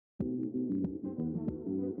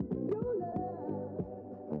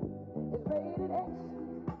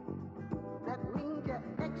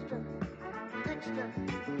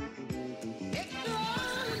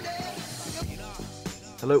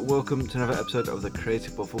Hello, welcome to another episode of the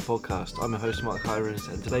Creative Waffle Podcast. I'm your host, Mark Hirons,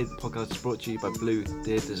 and today the podcast is brought to you by Blue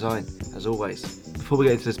Deer Design, as always. Before we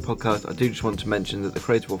get into this podcast, I do just want to mention that the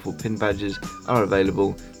Creative Waffle pin badges are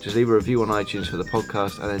available. Just leave a review on iTunes for the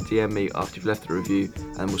podcast and then DM me after you've left the review,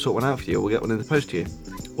 and we'll sort one out for you, or we'll get one in the post to you.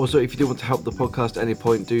 Also, if you do want to help the podcast at any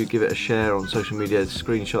point, do give it a share on social media,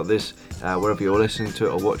 screenshot this wherever you're listening to it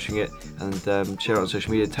or watching it, and share it on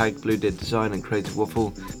social media, tag Blue Deer Design and Creative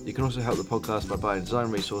Waffle. You can also help the podcast by buying design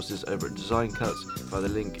resources over at Design Cuts via the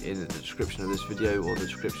link in the description of this video or the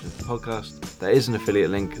description of the podcast. There is an affiliate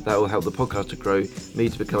link that will help the podcast to grow, me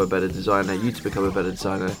to become a better designer, you to become a better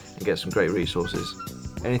designer, and get some great resources.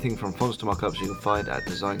 Anything from fonts to markups you can find at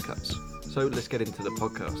Design Cuts. So let's get into the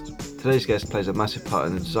podcast. Today's guest plays a massive part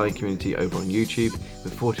in the design community over on YouTube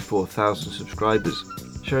with 44,000 subscribers,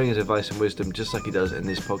 sharing his advice and wisdom just like he does in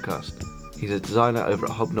this podcast. He's a designer over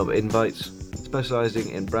at Hobnob Invites, specialising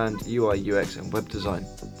in brand, UI, UX and web design.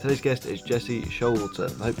 Today's guest is Jesse Showalter.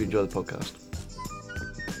 I hope you enjoy the podcast.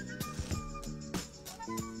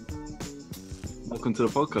 Welcome to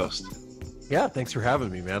the podcast. Yeah, thanks for having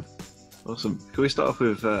me, man. Awesome. Can we start off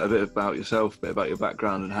with a bit about yourself, a bit about your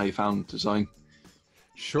background and how you found design?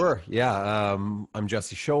 Sure. Yeah. I'm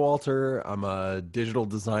Jesse Showalter. I'm a digital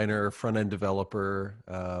designer, front-end developer.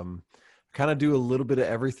 Kind of do a little bit of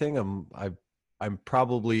everything. I'm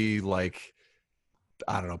probably like,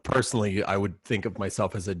 I don't know, personally, I would think of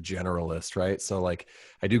myself as a generalist, right? So like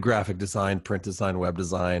I do graphic design, print design, web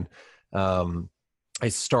design. I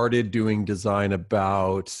started doing design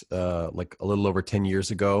about like a little over 10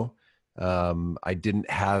 years ago. I didn't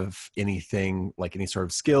have anything like any sort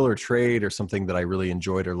of skill or trade or something that I really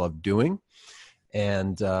enjoyed or loved doing.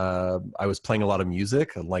 And I was playing a lot of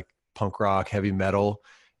music, like punk rock, heavy metal.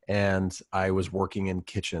 And I was working in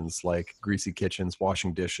kitchens, like greasy kitchens,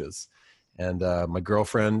 washing dishes. And my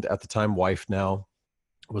girlfriend at the time, wife now,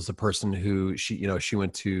 was the person who she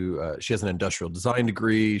went to, she has an industrial design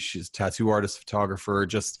degree. She's a tattoo artist, photographer,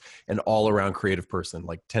 just an all around creative person,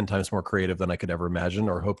 like 10 times more creative than I could ever imagine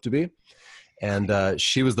or hope to be. And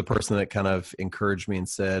she was the person that kind of encouraged me and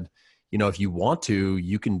said, you know, if you want to,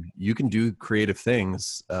 you can do creative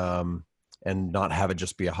things and not have it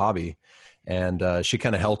just be a hobby. And she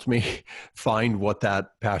kind of helped me find what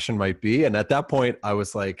that passion might be. And at that point I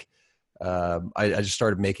was like, I just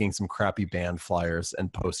started making some crappy band flyers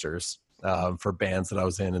and posters for bands that I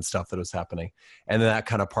was in and stuff that was happening. And then that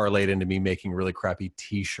kind of parlayed into me making really crappy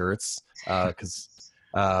t-shirts because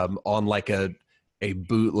on like a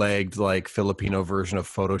bootlegged like Filipino version of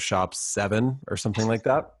Photoshop 7 or something like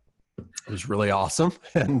that. It was really awesome.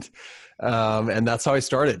 And that's how I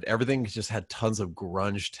started. Everything just had tons of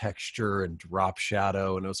grunge texture and drop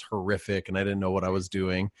shadow, and it was horrific. And I didn't know what I was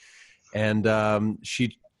doing. And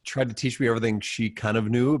she tried to teach me everything she kind of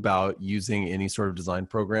knew about using any sort of design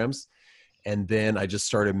programs. And then I just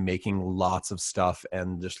started making lots of stuff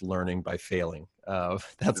and just learning by failing.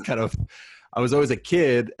 That's kind of, I was always a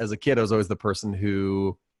kid. As a kid, I was always the person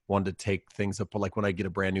who wanted to take things up. Like when I get a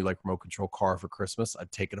brand new like remote control car for Christmas,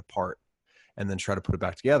 I'd take it apart and then try to put it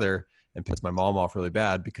back together and piss my mom off really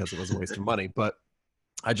bad because it was a waste of money. But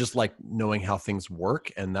I just like knowing how things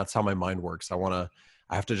work. And that's how my mind works.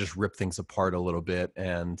 I have to just rip things apart a little bit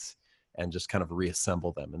and just kind of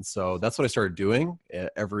reassemble them. And so that's what I started doing.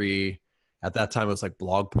 At that time, it was like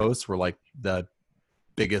blog posts were like the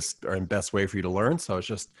biggest and best way for you to learn. So I was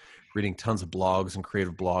just reading tons of blogs and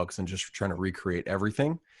creative blogs and just trying to recreate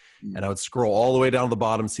everything. And I would scroll all the way down to the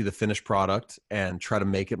bottom, see the finished product and try to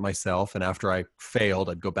make it myself. And after I failed,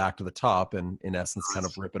 I'd go back to the top and in essence, kind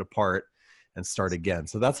of rip it apart and start again.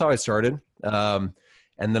 So that's how I started.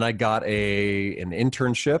 And then I got an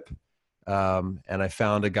internship and I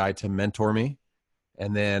found a guy to mentor me.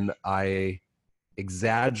 And then I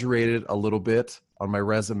exaggerated a little bit on my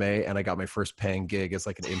resume and I got my first paying gig as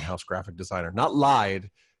like an in-house graphic designer. Not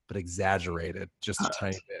lied, but exaggerated just a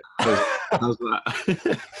tiny bit. How's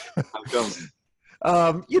that? How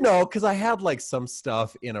come? Because I had like some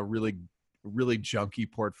stuff in a really, really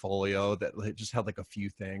junky portfolio that just had like a few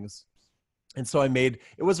things. And so it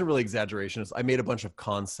wasn't really exaggeration. I made a bunch of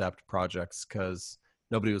concept projects because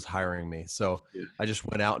nobody was hiring me. So yeah. I just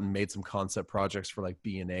went out and made some concept projects for like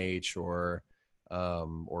B&H or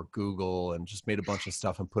Google and just made a bunch of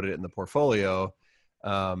stuff and put it in the portfolio.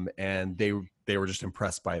 And they were just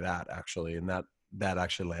impressed by that actually. And that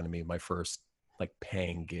actually landed me my first like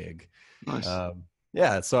paying gig.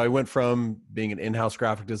 Nice. So I went from being an in-house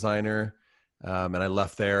graphic designer and I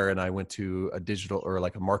left there and I went to a digital or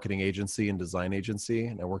like a marketing agency and design agency.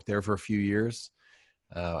 And I worked there for a few years.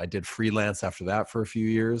 I did freelance after that for a few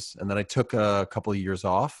years. And then I took a couple of years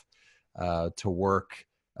off to work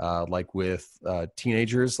like with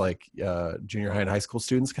teenagers, like junior high and high school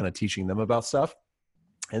students, kind of teaching them about stuff.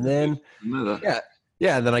 And then,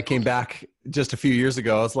 yeah. And then I came back just a few years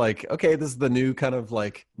ago. I was like, okay, this is the new kind of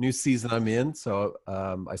like new season I'm in. So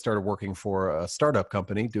I started working for a startup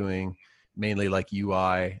company doing mainly like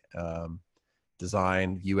UI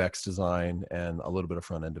design, UX design, and a little bit of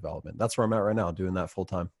front end development. That's where I'm at right now, doing that full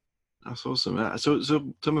time. That's awesome. So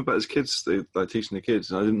tell me about his kids, like teaching the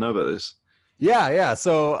kids. I didn't know about this. Yeah.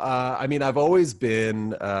 So, I mean, I've always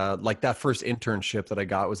been like that first internship that I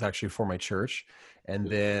got was actually for my church. And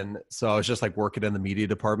then, so I was just like working in the media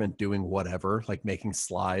department, doing whatever, like making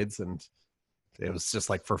slides, and it was just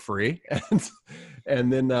like for free.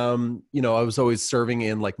 And then, you know, I was always serving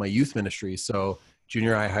in like my youth ministry. So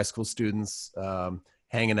junior high school students,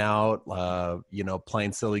 hanging out, you know,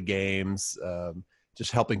 playing silly games,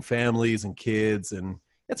 just helping families and kids. And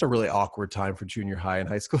it's a really awkward time for junior high and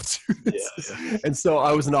high school students. Yeah. And so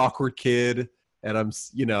I was an awkward kid, and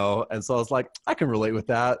you know, and so I was like, I can relate with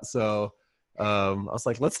that. So I was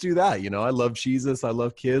like, let's do that. You know, I love Jesus. I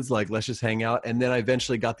love kids. Like, let's just hang out. And then I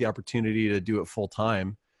eventually got the opportunity to do it full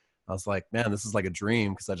time. I was like, man, this is like a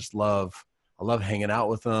dream, because I love hanging out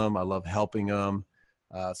with them. I love helping them.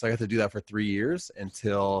 So I got to do that for 3 years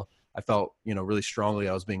until I felt, you know, really strongly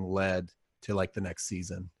I was being led to like the next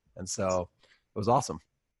season. And so it was awesome.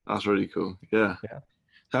 That's really cool. Yeah.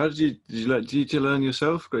 How did you learn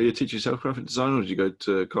yourself? Did you teach yourself graphic design, or did you go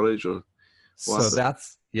to college, or? So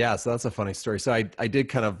that's a funny story. So I did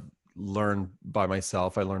kind of learn by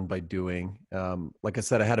myself. I learned by doing. Like I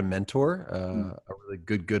said, I had a mentor, a really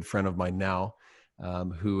good friend of mine now,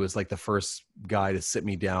 who was like the first guy to sit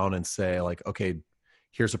me down and say like, okay,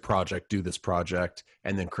 here's a project, do this project,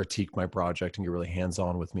 and then critique my project and get really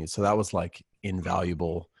hands-on with me. So that was like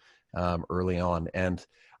invaluable early on. And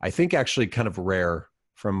I think actually kind of rare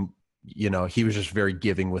from, you know, he was just very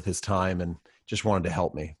giving with his time and just wanted to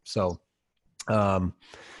help me. So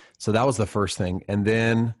that was the first thing. And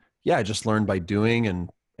then, yeah, I just learned by doing and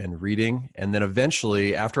reading. And then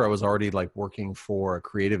eventually, after I was already like working for a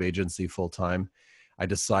creative agency full time, I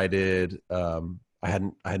decided I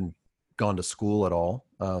hadn't gone to school at all.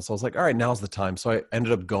 So I was like, all right, now's the time. So I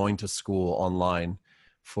ended up going to school online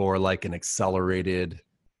for like an accelerated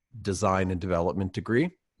design and development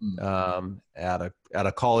degree at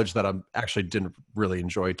a college that I actually didn't really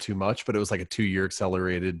enjoy too much, but it was like a 2-year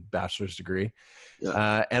accelerated bachelor's degree.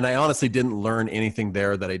 Yeah. And I honestly didn't learn anything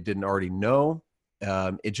there that I didn't already know.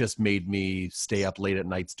 It just made me stay up late at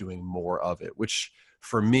nights doing more of it, which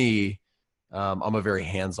for me, I'm a very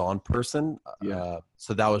hands-on person.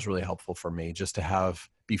 So that was really helpful for me, just to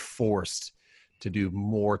be forced to do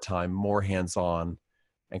more time, more hands-on,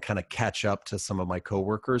 and kind of catch up to some of my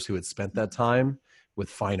coworkers who had spent that time with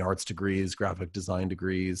fine arts degrees, graphic design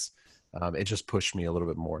degrees. It just pushed me a little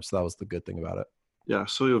bit more. So that was the good thing about it. Yeah, I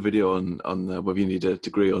saw your video on whether you need a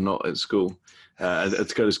degree or not at school,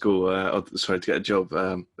 to go to school, to get a job,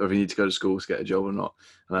 whether you need to go to school to get a job or not.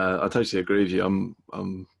 I totally agree with you.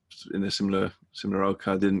 I'm in a similar role.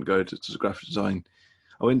 I didn't go to graphic design.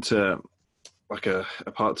 I went to like a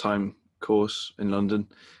part-time course in London,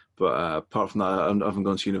 but apart from that, I haven't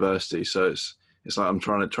gone to university. So it's like I'm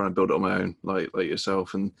trying to build it on my own, like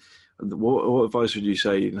yourself. And what advice would you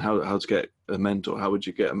say, and how to get a mentor? How would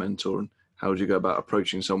you get a mentor, and how would you go about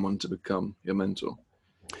approaching someone to become your mentor?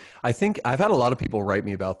 I think I've had a lot of people write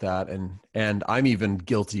me about that, and I'm even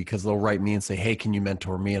guilty, because they'll write me and say, "Hey, can you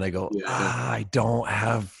mentor me?" And I go, I don't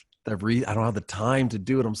have I don't have the time to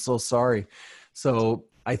do it. I'm so sorry. So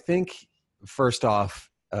I think first off,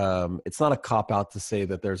 it's not a cop out to say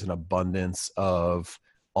that there's an abundance of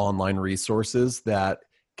online resources that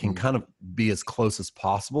can kind of be as close as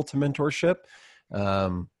possible to mentorship.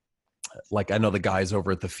 Like I know the guys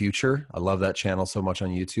over at The Future. I love that channel so much on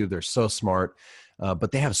YouTube. They're so smart,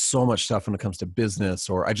 but they have so much stuff when it comes to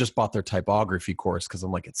business. Or I just bought their typography course because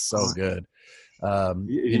I'm like, it's so good.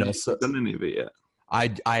 You know, so done any of it yet?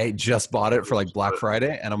 I just bought it for like Black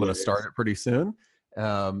Friday, and I'm going to start it pretty soon.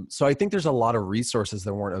 So I think there's a lot of resources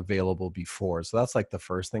that weren't available before. So that's like the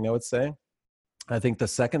first thing I would say. I think the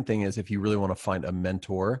second thing is, if you really want to find a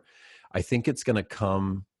mentor, I think it's going to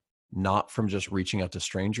come not from just reaching out to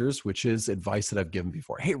strangers, which is advice that I've given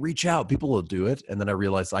before. Hey, reach out. People will do it. And then I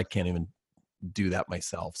realized I can't even do that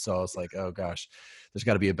myself. So I was like, oh gosh, there's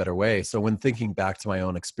got to be a better way. So when thinking back to my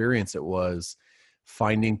own experience, it was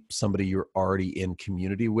finding somebody you're already in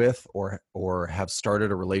community with, or have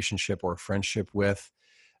started a relationship or a friendship with,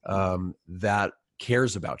 that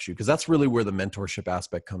cares about you, because that's really where the mentorship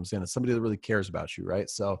aspect comes in. It's somebody that really cares about you, right?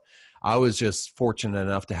 So I was just fortunate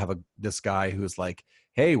enough to have this guy who was like,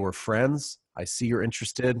 hey, we're friends. I see you're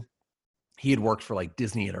interested. He had worked for like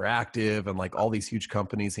Disney Interactive and like all these huge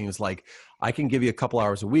companies. And he was like, I can give you a couple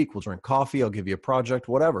hours a week. We'll drink coffee. I'll give you a project,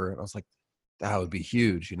 whatever. And I was like, that would be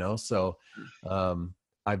huge, you know? So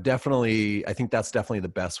I think that's definitely the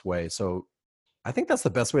best way. So I think that's the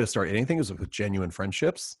best way to start anything, is with genuine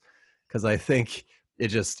friendships. Cause I think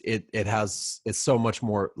it's so much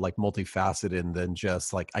more like multifaceted than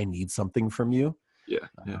just like, I need something from you. Yeah.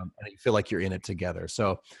 And you feel like you're in it together.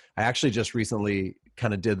 So I actually just recently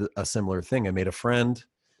kind of did a similar thing. I made a friend.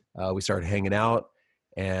 We started hanging out,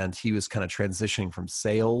 and he was kind of transitioning from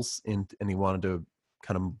sales and he wanted to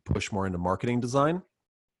kind of push more into marketing design.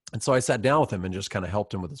 And so I sat down with him and just kind of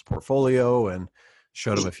helped him with his portfolio and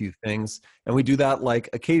showed him a few things. And we do that like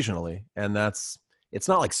occasionally. And it's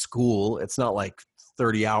not like school. It's not like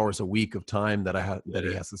 30 hours a week of time that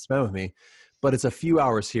he has to spend with me, but it's a few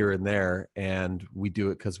hours here and there. And we do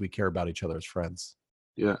it because we care about each other as friends.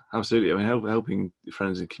 Yeah, absolutely. I mean, helping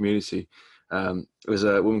friends and community. There's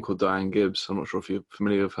a woman called Diane Gibbs. I'm not sure if you're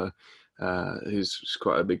familiar with her, who's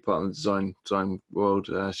quite a big part of the design world.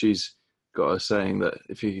 She's got a saying that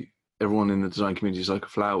everyone in the design community is like a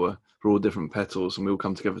flower. We're all different petals, and we all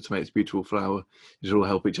come together to make this beautiful flower. We should all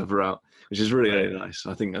help each other out, which is really, really nice.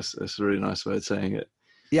 I think that's a really nice way of saying it.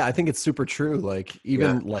 Yeah, I think it's super true. Like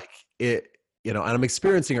like it, and I'm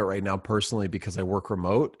experiencing it right now personally because I work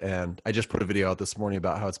remote, and I just put a video out this morning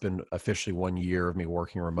about how it's been officially 1 year of me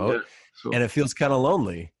working remote. Yeah, sure. And it feels kind of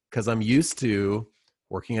lonely because I'm used to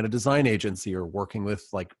working at a design agency or working with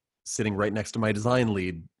like sitting right next to my design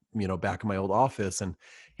lead, back in my old office, and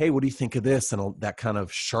hey, what do you think of this? And that kind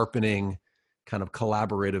of sharpening, kind of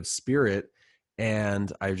collaborative spirit.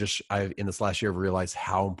 And I in this last year, I've realized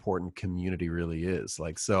how important community really is.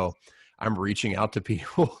 Like, so I'm reaching out to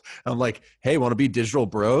people. I'm like, hey, want to be digital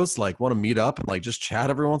bros? Like, want to meet up and like just chat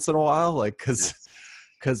every once in a while? Like, cause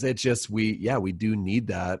it just, we do need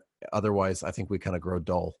that. Otherwise, I think we kind of grow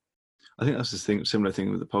dull. I think that's the thing, similar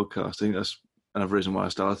thing with the podcast. I think that's another reason why I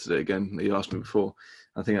started it again. You asked me before.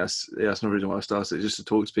 I think that's another reason why I started it, just to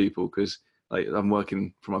talk to people, because like I'm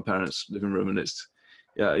working from my parents' living room, and it's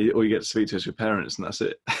all you get to speak to is your parents, and that's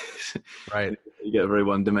it. Right. You get a very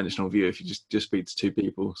one-dimensional view if you just speak to two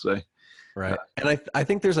people. So right. And I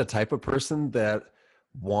think there's a type of person that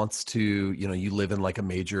wants to, you live in like a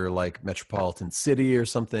major like metropolitan city or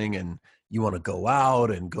something, and you want to go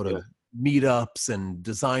out and go to meetups and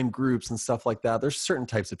design groups and stuff like that. There's certain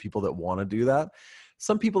types of people that want to do that.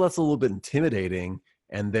 Some people, that's a little bit intimidating,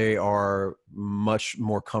 and they are much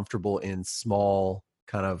more comfortable in small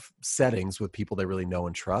kind of settings with people they really know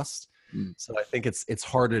and trust. So I think it's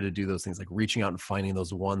harder to do those things, like reaching out and finding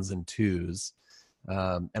those ones and twos.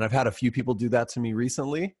 And I've had a few people do that to me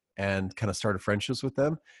recently and kind of started friendships with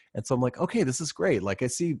them. And so I'm like, okay, this is great. Like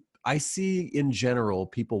I see in general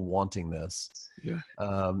people wanting this. Yeah.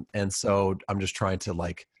 And so I'm just trying to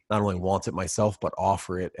like not only want it myself, but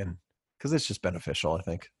offer it, and because it's just beneficial, I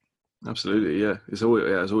think. Absolutely. Yeah. It's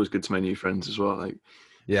always good to make new friends as well. Like,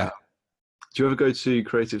 yeah. Do you ever go to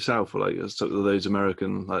Creative South, or like those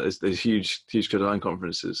American, like there's huge design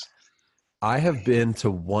conferences? I have been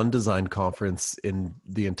to one design conference in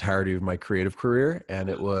the entirety of my creative career, and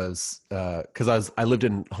it was because I lived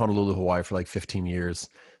in Honolulu, Hawaii for like 15 years.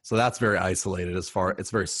 So that's very isolated it's a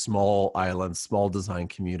very small island, small design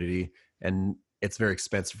community, and it's very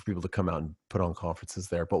expensive for people to come out and put on conferences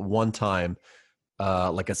there. But one time,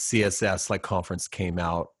 like a CSS like conference came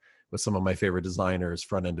out with some of my favorite designers,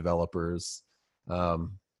 front-end developers, and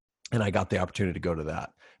I got the opportunity to go to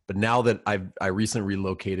that. But now that I recently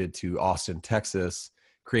relocated to Austin, Texas,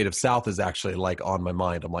 Creative South is actually like on my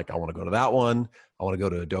mind. I'm like, I want to go to that one. I want to go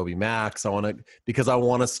to Adobe Max. Because I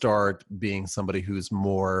want to start being somebody who's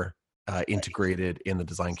more integrated in the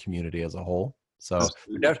design community as a whole. So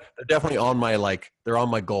they're definitely on my they're on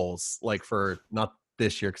my goals, like for not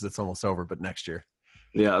this year because it's almost over, but next year.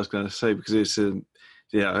 Yeah, I was going to say, because it's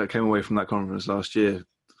I came away from that conference last year,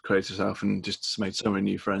 Creative South, and just made so many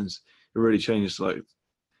new friends. It really changed like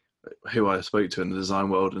who I spoke to in the design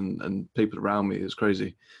world and people around me. It was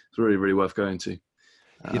crazy. It's really, really worth going to.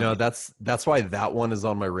 That's why that one is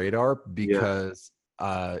on my radar, because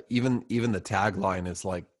even the tagline is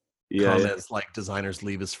like, as like designers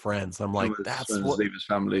leave as friends. I'm like, that's what leave his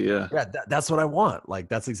family. Yeah. That's what I want. Like,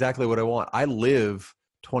 that's exactly what I want. I live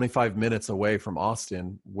 25 minutes away from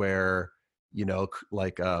Austin, where,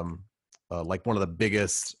 like one of the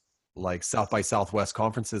biggest like South by Southwest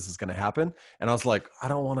conferences is going to happen. And I was like, I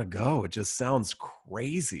don't want to go. It just sounds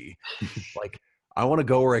crazy. Like, I want to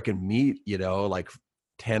go where I can meet, like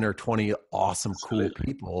 10 or 20 awesome, cool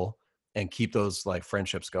people and keep those like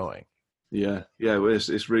friendships going. Yeah. Well,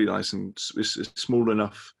 it's really nice, and it's small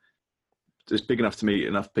enough. It's big enough to meet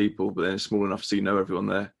enough people, but then it's small enough so you know everyone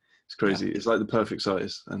there. It's crazy. Yeah. It's like the perfect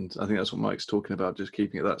size, and I think that's what Mike's talking about, just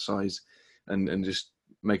keeping it that size, and just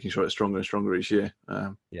making sure it's stronger and stronger each year.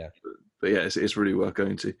 Yeah. But yeah, it's really worth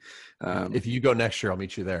going to. If you go next year, I'll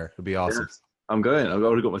meet you there. It'll be awesome. Yeah. I'm going. I've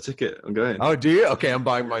already got my ticket. I'm going. Oh, do you? Okay, I'm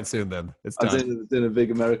buying mine soon then. It's done. I'm doing a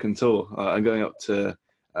big American tour. I'm going up to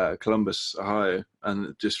Columbus, Ohio,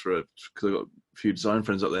 and just because I've got a few design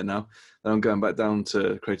friends up there now. Then I'm going back down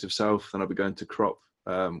to Creative South, and I'll be going to Crop,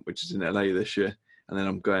 which is in LA this year, and then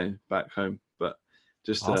I'm going back home. But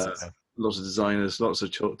just awesome, lots of designers, lots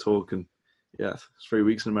of talk, and yeah, it's 3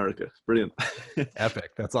 weeks in America. It's brilliant.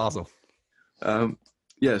 Epic. That's awesome.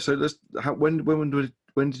 Yeah. So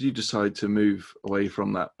when did you decide to move away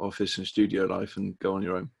from that office and studio life and go on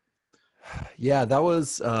your own? Yeah, that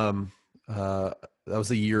was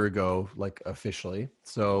a year ago, like officially.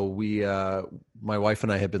 So my wife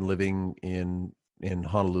and I had been living in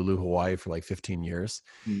Honolulu, Hawaii for like 15 years.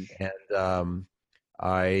 And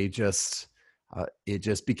it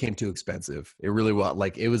just became too expensive. It really was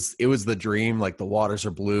like, it was the dream. Like the waters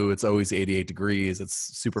are blue. It's always 88 degrees. It's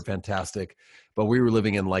super fantastic. But we were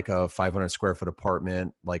living in like a 500 square foot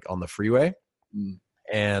apartment, like on the freeway.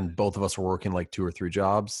 And both of us were working like 2 or 3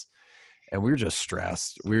 jobs. And we were just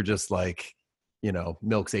stressed. We were just like,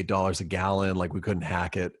 milk's $8 a gallon. Like we couldn't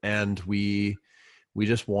hack it. And we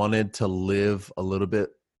just wanted to live a little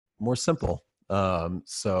bit more simple.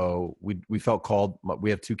 So we felt called.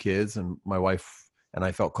 We have 2 kids, and my wife and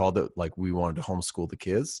I felt called that like we wanted to homeschool the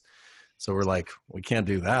kids. So we're like, we can't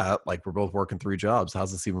do that. Like we're both working 3 jobs.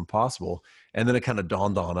 How's this even possible? And then it kind of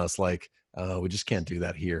dawned on us like, we just can't do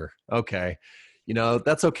that here. Okay.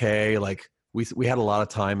 That's okay. Like we had a lot of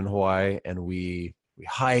time in Hawaii, and we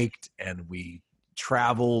hiked and we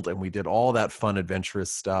traveled and we did all that fun,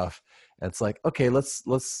 adventurous stuff. And it's like, okay, let's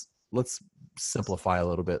simplify a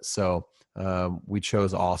little bit. So we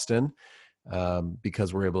chose Austin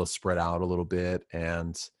because we're able to spread out a little bit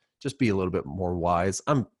and just be a little bit more wise.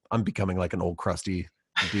 I'm becoming like an old crusty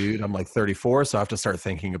dude. I'm like 34, so I have to start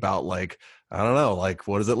thinking about like, I don't know, like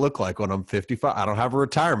what does it look like when I'm 55? I don't have a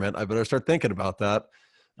retirement. I better start thinking about that.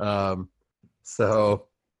 So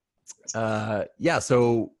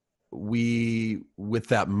with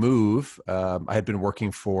that move, I had been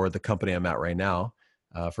working for the company I'm at right now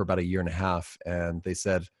for about 1.5 years, and they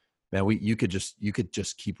said, man, you could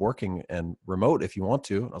just keep working and remote if you want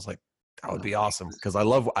to. And I was like, that would be awesome, because I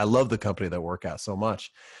love the company that I work at so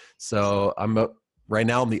much. So right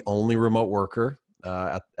now I'm the only remote worker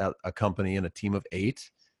at a company in a team of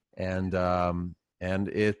 8, and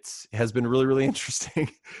it has been really, really interesting.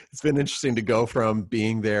 It's been interesting to go from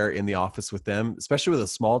being there in the office with them, especially with a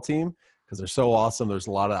small team, because they're so awesome. There's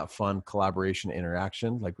a lot of that fun collaboration,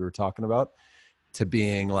 interaction, like we were talking about, to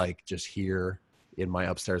being like just here in my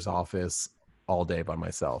upstairs office all day by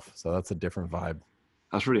myself. So that's a different vibe.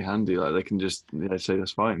 That's really handy. Like they can just say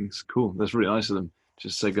that's fine. It's cool. That's really nice of them.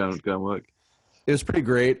 Just say go and work. It was pretty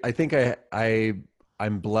great. I think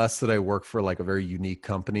I'm blessed that I work for like a very unique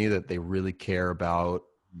company that they really care about,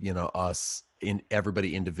 us in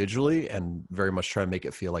everybody individually, and very much try to make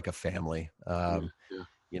it feel like a family.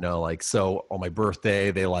 Like, so on my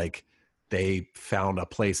birthday, they found a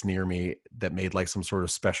place near me that made like some sort of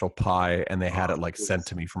special pie, and they had it like sent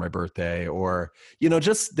to me for my birthday, or,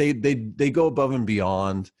 just they go above and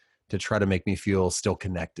beyond to try to make me feel still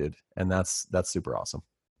connected. And that's super awesome.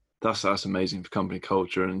 That's amazing for company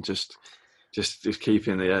culture, and just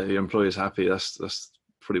keeping the employees happy. That's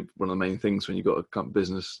probably one of the main things when you've got a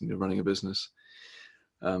business and you're running a business.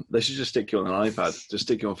 They should just stick you on an iPad, just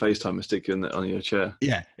stick you on FaceTime and stick you on your chair.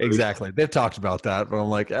 Yeah, exactly. They've talked about that, but I'm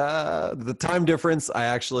like, the time difference,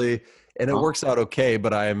 it works out okay,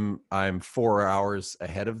 but I'm 4 hours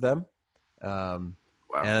ahead of them. Wow.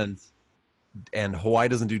 And Hawaii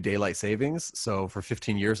doesn't do daylight savings. So for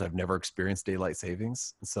 15 years, I've never experienced daylight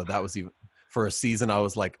savings. So that was even for a season, I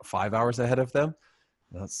was like 5 hours ahead of them.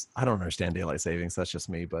 I don't understand daylight savings. That's just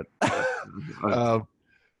me, but,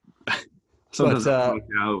 sometimes out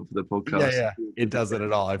the podcast. Yeah, it doesn't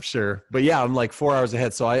at all, I'm sure. But yeah, I'm like 4 hours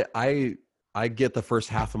ahead. So I get the first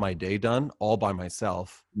half of my day done all by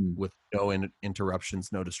myself with no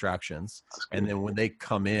interruptions, no distractions. And then when they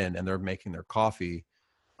come in and they're making their coffee,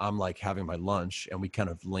 I'm like having my lunch, and we kind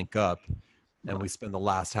of link up, and we spend the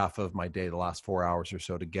last half of my day, the last 4 hours or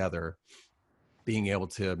so together, being able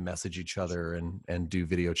to message each other and do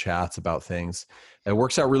video chats about things. It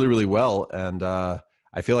works out really, really well. And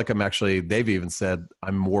I feel like they've even said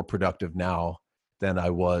I'm more productive now than I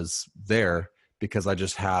was there, because I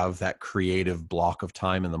just have that creative block of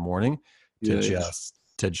time in the morning to just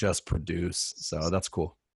produce. So that's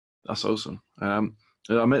cool. That's awesome. I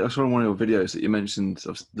saw in one of your videos that you mentioned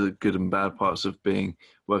of the good and bad parts of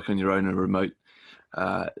working on your own and remote.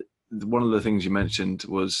 One of the things you mentioned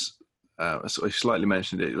was, sort of slightly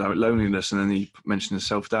mentioned it, like loneliness, and then you mentioned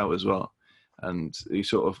self-doubt as well. And you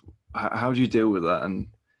sort of, how do you deal with that? And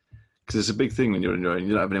because it's a big thing when you're on your own,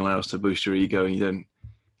 you don't have anyone else to boost your ego, and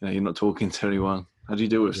you're not talking to anyone. How do you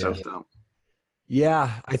deal with self-doubt?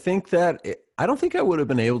 Yeah, I think that I don't think I would have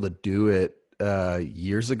been able to do it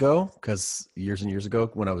years ago, because years and years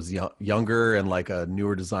ago when I was younger and like a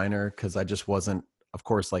newer designer, because I just wasn't, of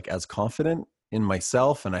course, like as confident in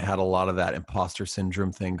myself, and I had a lot of that imposter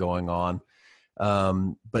syndrome thing going on.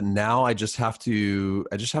 But now I just have to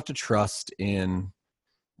trust in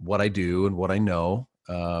what I do and what I know,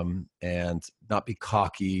 and not be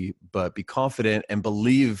cocky, but be confident and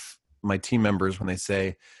believe my team members when they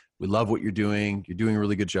say, we love what you're doing a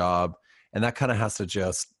really good job. And that kind of has to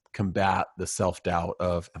just combat the self-doubt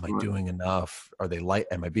of, am I doing enough?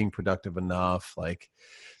 Am I being productive enough?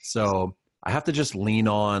 So I have to just lean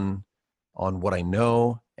on what I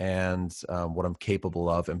know and what I'm capable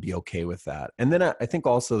of, and be okay with that. And then I think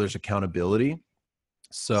also there's accountability.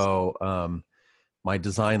 So my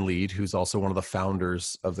design lead, who's also one of the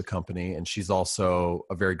founders of the company, and she's also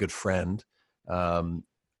a very good friend, I'm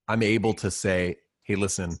able to say, hey,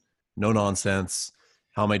 listen, no nonsense.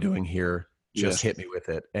 How am I doing here? Just hit me with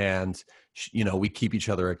it. And, we keep each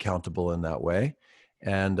other accountable in that way.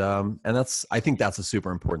 And I think that's a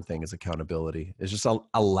super important thing, is accountability. It's just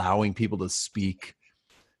allowing people to speak,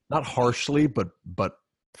 not harshly, but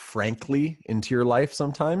frankly into your life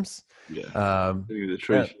sometimes. Yeah. The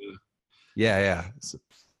truth. Yeah.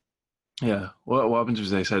 Yeah. What happens if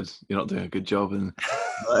they said you're not doing a good job? And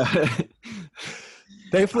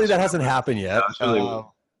thankfully that hasn't happened yet.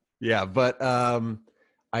 Yeah, but the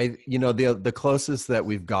closest that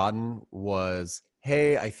we've gotten was,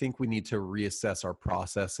 hey, I think we need to reassess our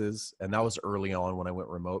processes. And that was early on when I went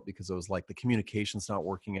remote, because it was like the communication's not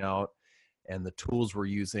working out and the tools we're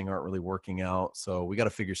using aren't really working out. So we got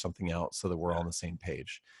to figure something out so that we're all on the same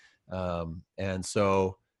page. And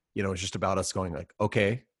so, it's just about us going like,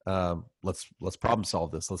 okay, let's problem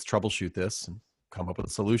solve this. Let's troubleshoot this and come up with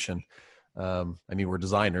a solution. We're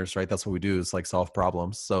designers, right? That's what we do, is like solve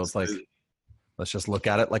problems. So it's like, let's just look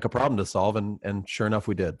at it like a problem to solve. And sure enough,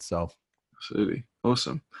 we did. So. Absolutely.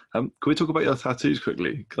 Awesome. Can we talk about your tattoos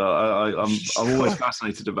quickly? Because I'm always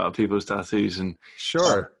fascinated about people's tattoos. And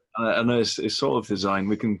sure. I know it's sort of design.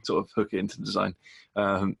 We can sort of hook it into design.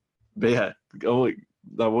 But yeah,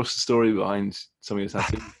 what's the story behind some of your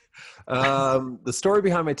tattoos? The story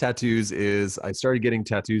behind my tattoos is I started getting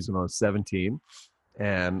tattoos when I was 17,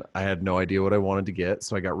 and I had no idea what I wanted to get.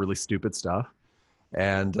 So I got really stupid stuff.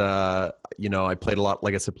 And, I played a lot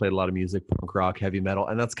of music, punk rock, heavy metal,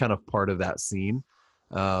 and that's kind of part of that scene.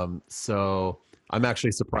 So I'm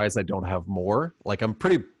actually surprised I don't have more. Like, I'm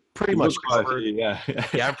pretty much covered. Yeah.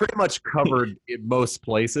 Yeah, I'm pretty much covered in most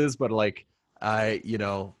places, but like, I'm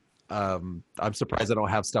surprised I don't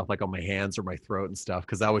have stuff like on my hands or my throat and stuff,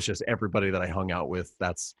 because that was just everybody that I hung out with.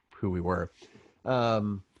 That's who we were.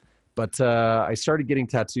 But I started getting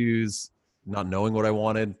tattoos, not knowing what I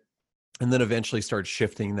wanted, and then eventually started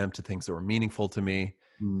shifting them to things that were meaningful to me.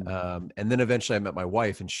 And then eventually I met my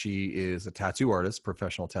wife, and she is a tattoo artist,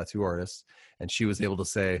 professional tattoo artist. And she was able to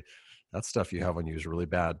say, that stuff you have on you is really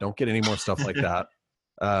bad. Don't get any more stuff like that.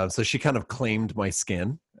 So she kind of claimed my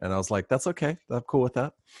skin, and I was like, that's okay. I'm cool with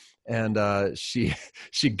that. And she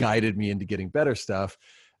guided me into getting better stuff.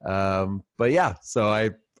 But yeah, so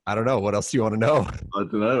I don't know. What else do you want to know? I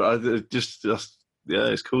don't know.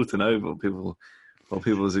 It's cool to know what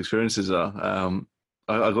people's experiences are.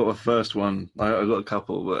 I got the first one. I got a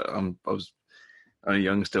couple, but I was only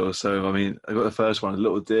young still. So I got the first one, a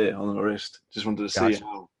little deer on the wrist. Just wanted to see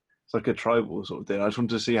how it's like a tribal sort of deer. I just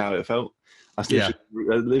wanted to see how it felt. That's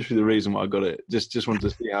literally the reason why I got it. Just wanted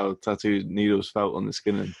to see how tattoo needles felt on the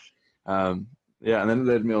skin. And and then it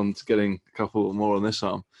led me on to getting a couple more on this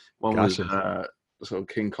arm. One was sort of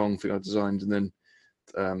King Kong thing I designed, and then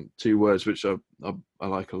 2 words which I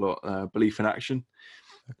like a lot: belief in action.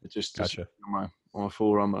 It just on my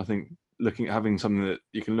forearm. I think having something that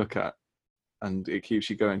you can look at, and it keeps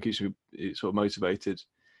you going, keeps you sort of motivated.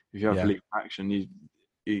 If you have belief in action,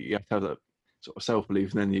 you have to have that sort of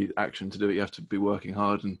self-belief, and then the action to do it. You have to be working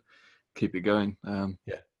hard and keep it going. So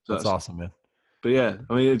that's awesome, man. But yeah,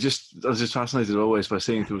 I was just fascinated always by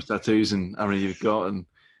seeing people's tattoos and how many you've got, and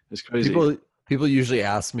it's crazy. People usually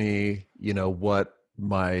ask me, what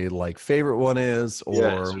my like favorite one is,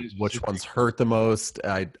 Yeah, it's or really which specific. ones hurt the most.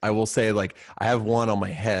 I will say, like, I have one on my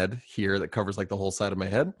head here that covers like the whole side of my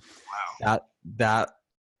head. Wow. That that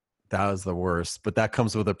that was the worst, but that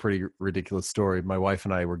comes with a pretty ridiculous story. My wife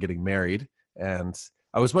and I were getting married, and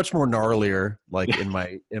I was much more gnarlier like Yeah.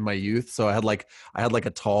 in my youth. So I had like a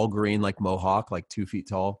tall green like mohawk, like 2 feet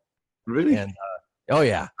tall. Really? And oh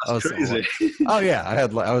yeah, I That's was crazy. oh yeah,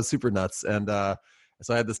 I was super nuts. And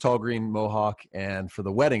so I had this tall green mohawk, and for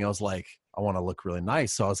the wedding I was like, I want to look really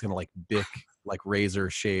nice, so I was gonna like like razor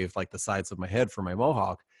shave like the sides of my head for my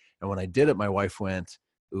mohawk. And when I did it, my wife went,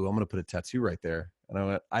 ooh, I'm gonna put a tattoo right there. And I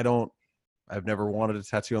went, I've never wanted a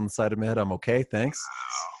tattoo on the side of my head. I'm okay, thanks.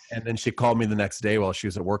 And then she called me the next day while she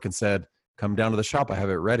was at work and said, come down to the shop, I have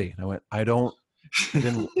it ready. And I went, I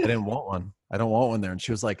didn't want one. I don't want one there. And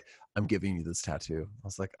she was like, I'm giving you this tattoo. I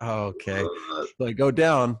was like, oh, okay. So I go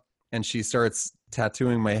down and she starts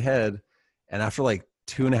tattooing my head. And after like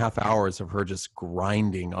 2.5 hours of her just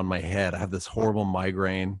grinding on my head, I have this horrible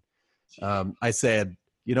migraine. I said,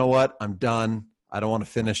 you know what? I'm done. I don't want to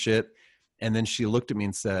finish it. And then she looked at me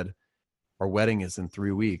and said, our wedding is in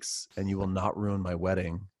 3 weeks and you will not ruin my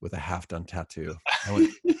wedding with a half done tattoo. I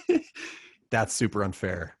went, that's super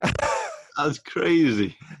unfair. That's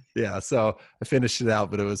crazy. Yeah, so I finished it out,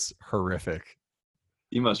 but it was horrific.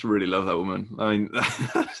 You must really love that woman. I mean,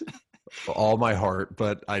 All my heart,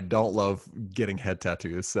 but I don't love getting head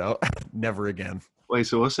tattoos, so never again. wait.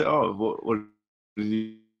 So what's it? Oh, what did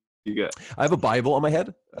you get? I have a Bible on my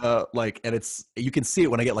head, and it's you can see it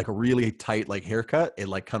when I get like a really tight like haircut. It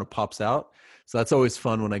like kind of pops out. So that's always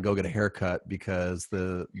fun when I go get a haircut because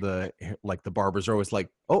the barbers are always like,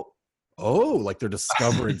 oh, like they're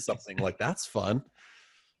discovering something. Like that's fun.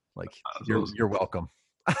 Like That's awesome. you're welcome.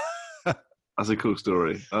 That's a cool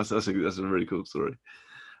story. That's a really cool story.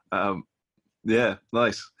 Yeah,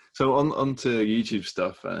 nice. So on to YouTube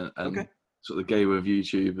stuff and Okay. sort of the game of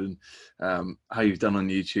YouTube and how you've done on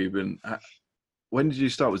YouTube and when did you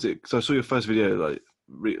start? Was it because I saw your first video like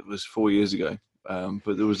it was 4 years ago?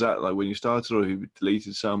 But was that like when you started, or have you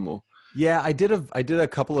deleted some? Or Yeah, I did a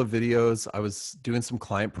couple of videos. I was doing some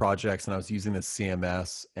client projects and I was using this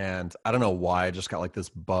CMS, and I don't know why I just got like this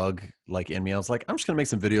bug like in me. I was like, I'm just gonna make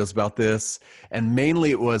some videos about this. And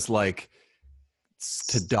mainly it was like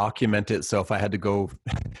to document it. So if I had to go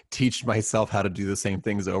teach myself how to do the same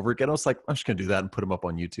things over again, I was like, I'm just gonna do that and put them up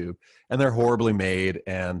on YouTube. And they're horribly made.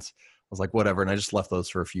 And I was like, whatever. And I just left those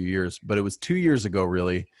for a few years. But it was 2 years ago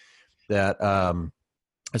really that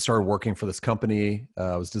I started working for this company.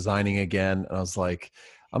 I was designing again, and I was like,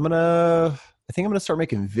 I think I'm gonna start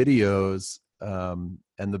making videos. And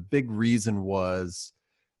the big reason was,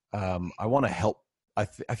 I want to help. I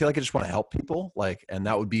feel like I just want to help people, like, and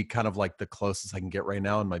that would be kind of like the closest I can get right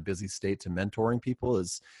now in my busy state to mentoring people.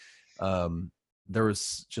 Is there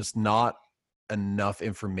was just not enough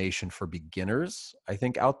information for beginners, I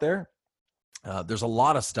think, out there. There's a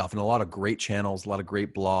lot of stuff and a lot of great channels, a lot of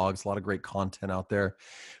great blogs, a lot of great content out there,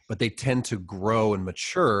 but they tend to grow and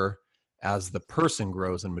mature as the person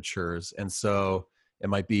grows and matures. And so it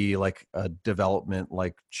might be like a development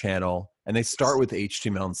like channel, and they start with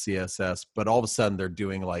HTML and CSS, but all of a sudden they're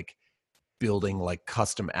doing like building like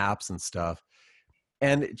custom apps and stuff.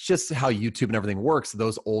 And it's just how YouTube and everything works.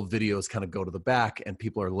 Those old videos kind of go to the back, and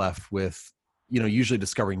people are left with, usually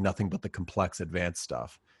discovering nothing but the complex advanced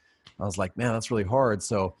stuff. I was like, man, that's really hard.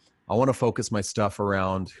 So I want to focus my stuff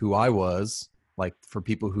around who I was, like for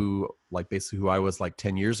people who like basically who I was like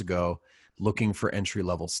 10 years ago, looking for entry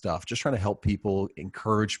level stuff, just trying to help people,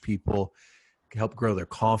 encourage people, help grow their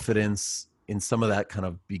confidence in some of that kind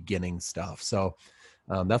of beginning stuff. So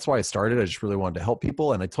that's why I started. I just really wanted to help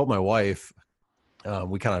people. And I told my wife,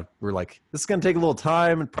 we're like, this is going to take a little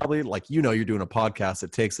time, and probably like, you're doing a podcast.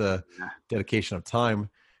 It takes a dedication of time.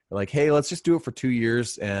 We're like, hey, let's just do it for 2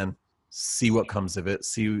 years and see what comes of it.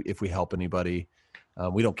 See if we help anybody.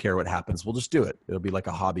 We don't care what happens. We'll just do it. It'll be like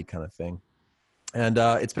a hobby kind of thing. And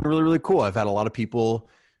it's been really, really cool. I've had a lot of people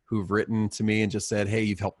who've written to me and just said, hey,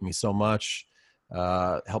 you've helped me so much.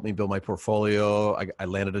 Helped me build my portfolio. I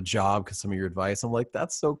landed a job because some of your advice. I'm like,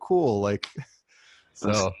 that's so cool. Like,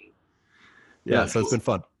 so yeah, so it's been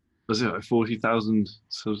fun. Was it like 40,000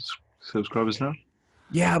 subscribers now?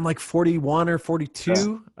 Yeah, I'm like 41 or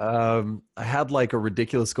 42. I had like a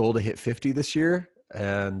ridiculous goal to hit 50 this year.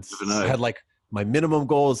 And I had like my minimum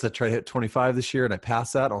goal is to try to hit 25 this year. And I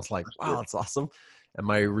passed that. And I was like, wow, that's awesome. And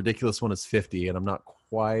my ridiculous one is 50. And I'm not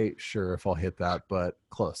quite sure if I'll hit that, but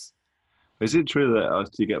close. Is it true that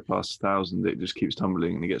after you get past 1,000, it just keeps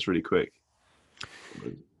tumbling and it gets really quick?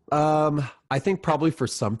 I think probably for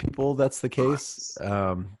some people that's the case.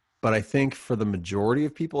 But I think for the majority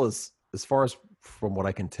of people, as far as from what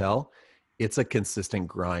I can tell, it's a consistent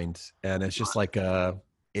grind, and it's just like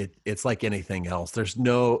it's like anything else. There's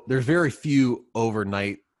very few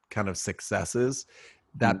overnight kind of successes.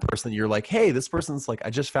 That Mm, person, you're like, hey, this person's like, I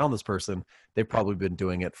just found this person. They've probably been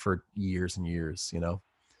doing it for years and years, you know.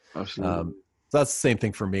 absolutely. So that's the same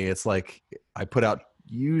thing for me. It's like I put out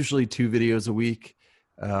usually 2 videos a week,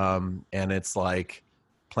 and it's like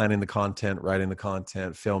planning the content, writing the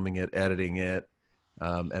content, filming it, editing it,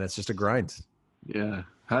 and it's just a grind. Yeah.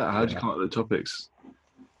 How do you Yeah. come up with the topics?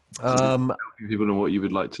 Just Um, helping people know what you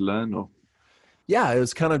would like to learn, or yeah, it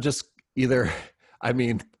was kind of just either, I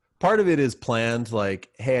mean, part of it is planned, like,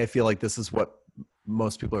 hey, I feel like this is what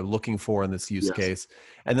most people are looking for in this use yes. case.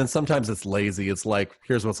 And then sometimes it's lazy. It's like,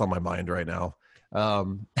 here's what's on my mind right now.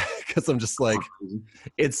 Because I'm just like,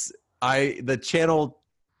 it's the channel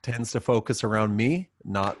tends to focus around me,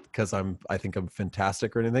 not because I think I'm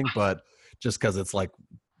fantastic or anything, but just because it's like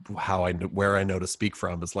where I know to speak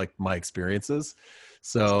from is like my experiences.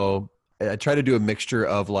 So I try to do a mixture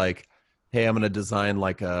of like, hey, I'm going to design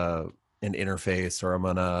like an interface, or I'm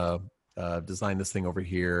going to design this thing over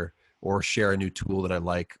here, or share a new tool that I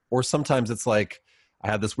like. Or sometimes it's like, I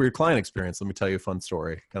had this weird client experience. Let me tell you a fun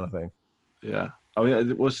story, kind of thing. Yeah. I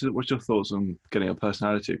mean, what's your thoughts on getting a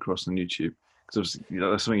personality across on YouTube? Because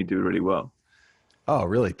that's something you do really well. Oh,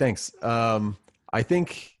 really? Thanks. I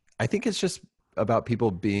think it's just about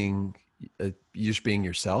people being you just being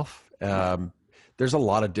yourself. There's a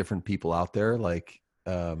lot of different people out there, like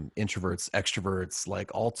introverts, extroverts, like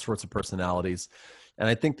all sorts of personalities, and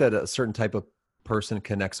I think that a certain type of person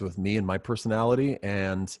connects with me and my personality,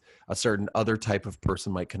 and a certain other type of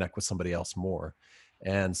person might connect with somebody else more.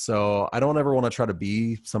 And so I don't ever want to try to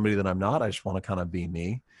be somebody that I'm not. I just want to kind of be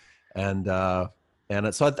me, and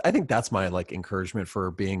so I think that's my like encouragement for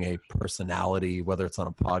being a personality, whether it's on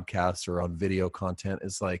a podcast or on video content,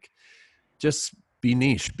 is like just be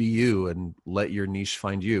niche, be you, and let your niche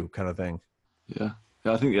find you, kind of thing. Yeah.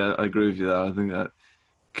 Yeah, I think I agree with you there. I think that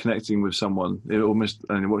connecting with someone, it almost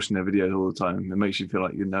and watching their videos all the time, it makes you feel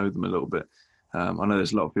like you know them a little bit. I know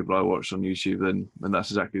there's a lot of people I watch on YouTube, and that's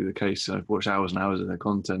exactly the case. I've watched hours and hours of their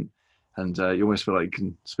content, and you almost feel like you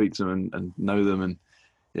can speak to them and know them, and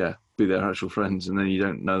yeah, be their actual friends, and then you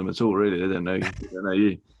don't know them at all. Really, they don't know you. They don't know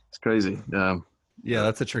you. It's crazy. Yeah,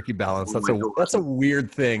 that's a tricky balance. One way to That's watch a it.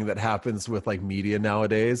 weird thing that happens with like media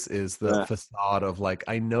nowadays, is the Yeah, facade of like,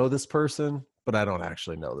 I know this person, but I don't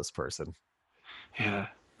actually know this person. yeah,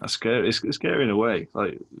 that's scary. It's scary in a way.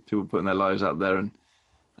 Like people putting their lives out there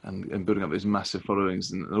and building up these massive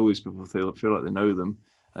followings, and all these people feel like they know them.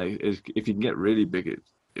 If you can get really big,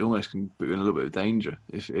 it almost can put you in a little bit of danger.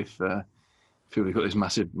 If feel you've got this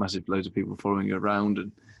massive loads of people following you around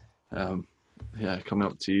and um, yeah, coming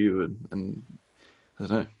up to you and I don't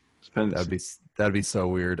know. It depends. That'd be so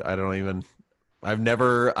weird. I don't even. I've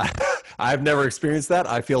never I've never experienced that.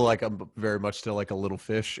 I feel like I'm very much still like a little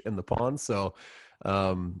fish in the pond. So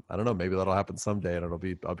I don't know. Maybe that'll happen someday, and I'll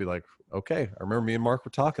be like, okay, I remember me and Mark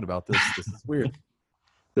were talking about this. This is weird.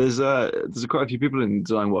 There's quite a few people in the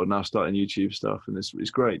design world now starting YouTube stuff, and it's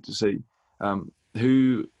great to see.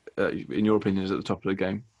 Who, in your opinion, is at the top of the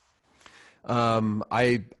game?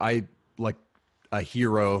 I like a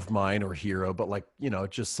hero of mine, or hero, but like, you know,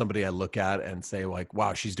 just somebody I look at and say like,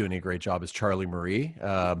 wow, she's doing a great job, is Charlie Marie.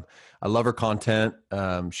 I love her content.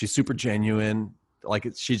 She's super genuine. Like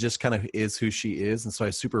she just kind of is who she is. And so I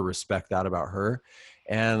super respect that about her.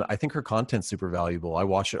 And I think her content's super valuable. I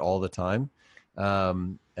watch it all the time.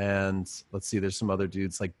 And let's see, there's some other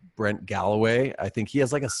dudes like Brent Galloway. I think he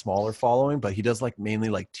has like a smaller following, but he does like mainly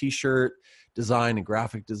like t-shirt design and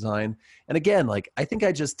graphic design. And again, like I think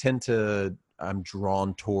I just tend to, I'm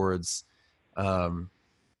drawn towards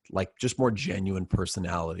like just more genuine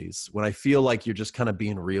personalities. When I feel like you're just kind of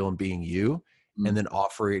being real and being you, and Mm. then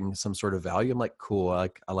offering some sort of value, I'm like, cool, I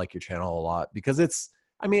like your channel a lot, because it's,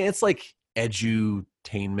 I mean, it's like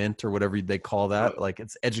edutainment or whatever they call that. Like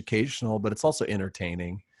it's educational, but it's also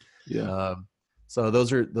entertaining. Yeah. Um, so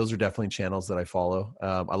those are definitely channels that I follow.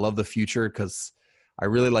 I love The Future because I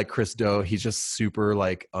really like Chris Do. He's just super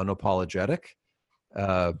like unapologetic.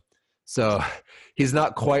 Uh, so he's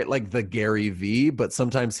not quite like the Gary V, but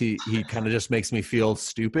sometimes he kind of just makes me feel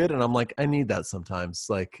stupid, and I'm like, I need that sometimes.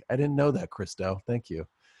 Like, I didn't know that, Chris Do. Thank you.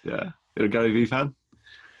 Yeah. You're a Gary Vee fan?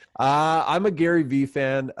 I'm a Gary V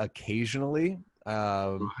fan occasionally.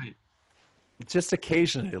 Um, Right. just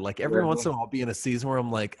occasionally, like every Yeah. once in a while, I'll be in a season where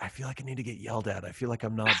I'm like, I feel like I need to get yelled at. I feel like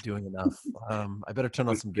I'm not doing enough. I better turn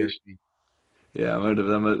on some Gary V. Yeah, I'm a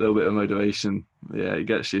little bit of motivation. Yeah, it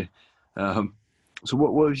gets you. Um, so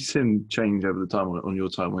what have you seen change over the time on your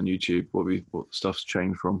time on YouTube? What stuff's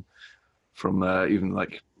changed from even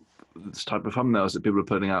like this type of thumbnails that people are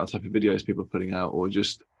putting out, the type of videos people are putting out, or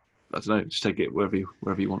just, I don't know, just take it wherever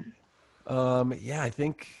you want? Yeah,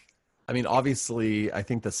 I mean, obviously, I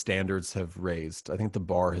think the standards have raised. I think the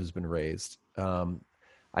bar has been raised.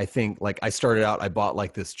 I think like I started out, I bought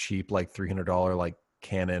like this cheap, like $300 like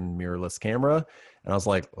Canon mirrorless camera. And I was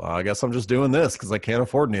like, well, I guess I'm just doing this because I can't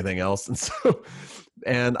afford anything else. And so,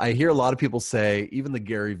 and I hear a lot of people say, even the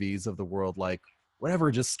Gary V's of the world, like,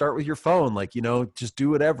 whatever, just start with your phone, like, just do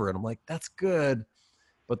whatever. And I'm like, that's good.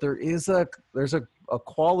 But there's a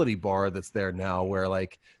quality bar that's there now where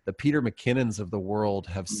like the Peter McKinnons of the world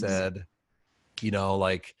have said,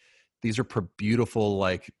 like these are beautiful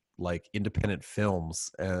like independent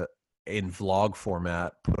films in vlog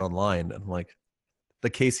format put online. And like the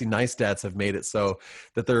Casey Neistats have made it so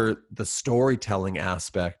that the storytelling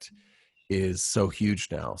aspect is so huge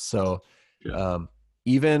now. So Yeah.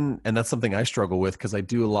 and that's something I struggle with because I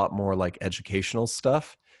do a lot more like educational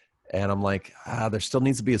stuff. And I'm like, there still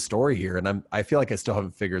needs to be a story here. And I feel like I still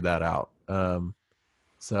haven't figured that out.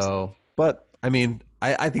 But I mean,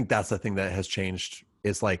 I think that's the thing that has changed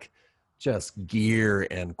is like just gear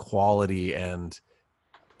and quality and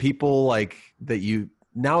people like that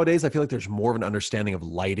nowadays I feel like there's more of an understanding of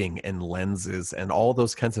lighting and lenses and all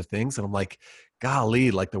those kinds of things. And I'm like,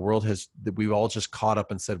 golly, like we've all just caught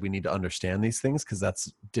up and said we need to understand these things because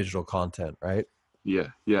that's digital content, right? Yeah,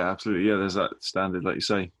 absolutely. Yeah, there's that standard, like you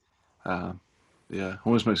say. Yeah,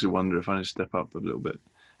 almost makes me wonder if I need to step up a little bit.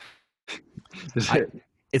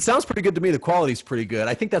 It sounds pretty good to me. The quality's pretty good.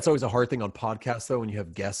 I think that's always a hard thing on podcasts, though, when you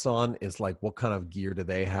have guests on, is like, what kind of gear do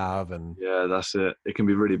they have? And Yeah, that's it. It can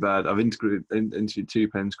be really bad. I've interviewed two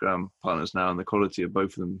Pentagram partners now, and the quality of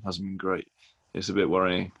both of them hasn't been great. It's a bit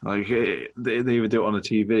worrying. Like they either do it on a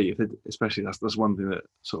TV, especially that's one thing that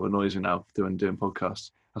sort of annoys me now doing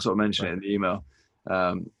podcasts. I sort of mentioned it in the email.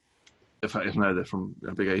 If I know they're from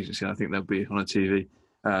a big agency, and I think they'll be on a TV.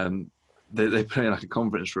 They play in like a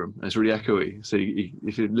conference room, and it's really echoey. So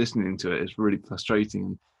if you're listening to it, it's really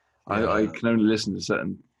frustrating. I can only listen to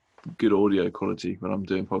certain good audio quality when I'm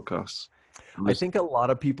doing podcasts. I think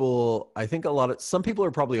some people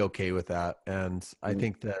are probably okay with that. And I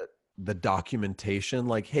think that the documentation,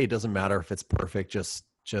 like, hey, it doesn't matter if it's perfect, just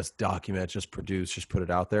document, just produce, just put it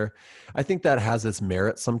out there. I think that has its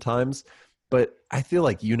merit sometimes. But I feel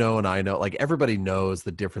like, and I know, like everybody knows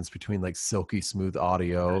the difference between like silky smooth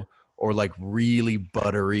audio or like really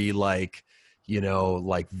buttery, like,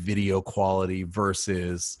 like video quality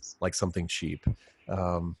versus like something cheap.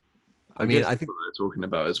 I think what they're talking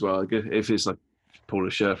about as well. I guess if it's like Paul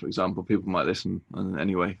Scher, for example, people might listen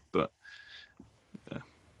anyway. But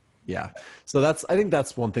yeah. So I think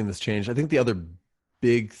that's one thing that's changed. I think the other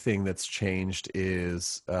big thing that's changed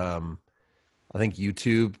is I think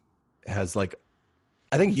YouTube has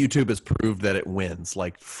proved that it wins,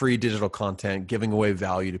 like free digital content, giving away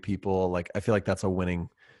value to people. Like, I feel like that's a winning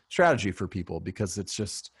strategy for people because it's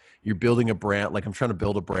just, you're building a brand. Like I'm trying to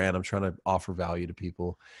build a brand. I'm trying to offer value to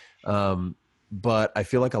people. But I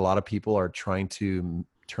feel like a lot of people are trying to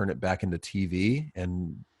turn it back into TV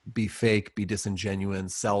and be fake, be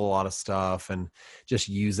disingenuous, sell a lot of stuff and just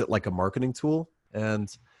use it like a marketing tool. And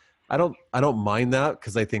I don't mind that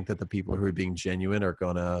because I think that the people who are being genuine are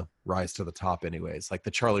going to rise to the top anyways, like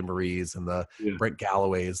the Charlie Maries and the Brent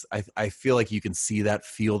Galloways. I feel like you can see that,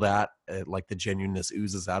 feel that, like the genuineness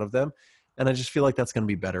oozes out of them. And I just feel like that's going to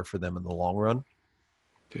be better for them in the long run.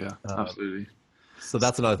 Yeah, absolutely. So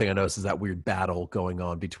that's another thing I noticed is that weird battle going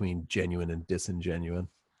on between genuine and disingenuine.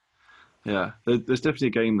 Yeah, there's definitely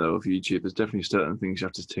a game though of YouTube. There's definitely certain things you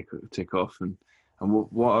have to tick off, and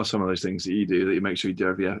what are some of those things that you do that you make sure you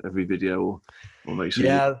do every video or make sure?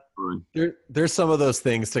 Yeah, there's some of those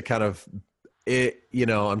things to kind of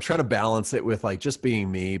I'm trying to balance it with like just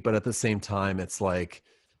being me, but at the same time, it's like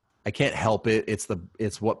I can't help it.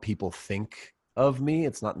 It's what people think of me.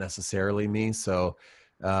 It's not necessarily me. So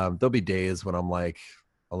there'll be days when I'm like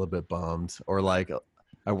a little bit bummed or like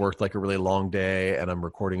I worked like a really long day and I'm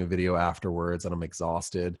recording a video afterwards and I'm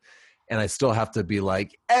exhausted and I still have to be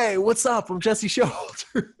like, hey, what's up? I'm Jesse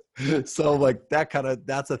Showalter. So like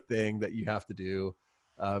that's a thing that you have to do.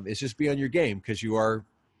 It's just be on your game because you are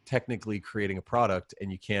technically creating a product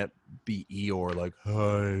and you can't be Eeyore like,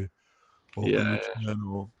 hi, welcome to the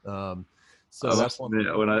channel. So that's one thing.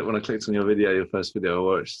 When I clicked on your first video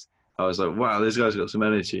I watched, I was like, wow, this guy's got some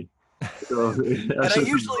energy. And I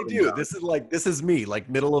usually do. This is me, like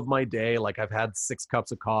middle of my day. Like I've had 6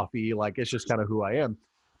 cups of coffee. Like it's just kind of who I am.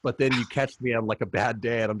 But then you catch me on like a bad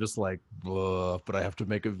day and I'm just like, but I have to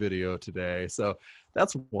make a video today. So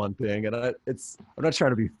that's one thing. And I'm not trying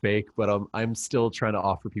to be fake, but I'm still trying to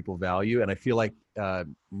offer people value. And I feel like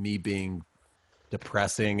me being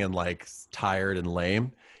depressing and like tired and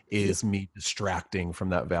lame is me distracting from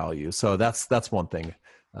that value. So that's one thing.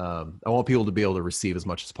 I want people to be able to receive as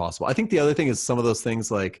much as possible. I think the other thing is some of those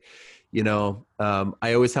things like,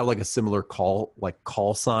 I always have like a similar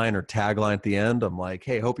call sign or tagline at the end. I'm like,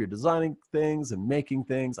 hey, hope you're designing things and making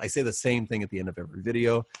things. I say the same thing at the end of every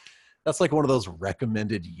video. That's like one of those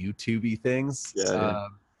recommended YouTube-y things. Yeah.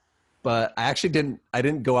 But I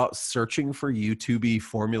didn't go out searching for YouTube-y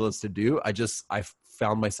formulas to do. I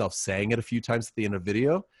found myself saying it a few times at the end of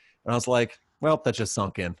video. And I was like, well, that just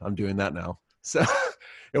sunk in. I'm doing that now. So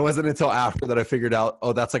it wasn't until after that I figured out,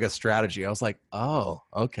 oh, that's like a strategy. I was like, oh,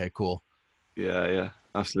 okay, cool. Yeah,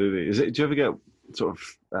 absolutely. Do you ever get sort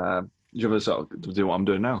of, do you ever sort of do what I'm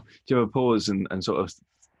doing now? Do you ever pause and sort of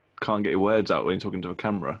can't get your words out when you're talking to a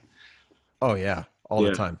camera? Oh yeah, all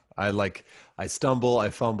the time. I stumble, I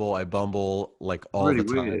fumble, I bumble like all really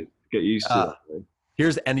the time. weird. Get used to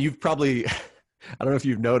it. And you've probably, I don't know if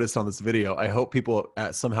you've noticed on this video, I hope people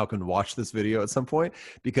somehow can watch this video at some point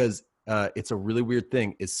because it's a really weird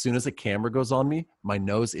thing. As soon as a camera goes on me, my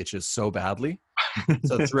nose itches so badly.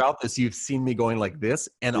 So throughout this, you've seen me going like this,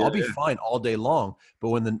 and I'll be fine all day long. But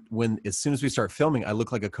when as soon as we start filming, I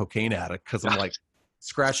look like a cocaine addict because I'm like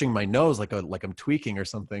scratching my nose like I'm tweaking or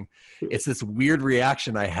something. It's this weird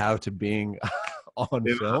reaction I have to being on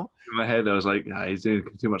film. In my head, I was like, he's doing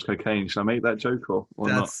too much cocaine. Should I make that joke or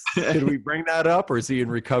not? Should we bring that up, or is he in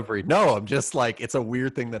recovery? No, I'm just like, it's a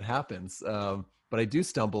weird thing that happens. But I do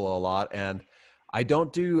stumble a lot, and I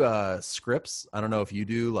don't do scripts. I don't know if you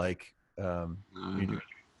do like you do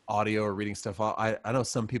audio or reading stuff. I know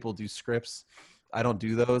some people do scripts. I don't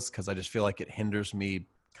do those because I just feel like it hinders me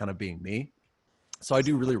kind of being me. So I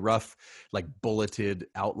do really rough, like bulleted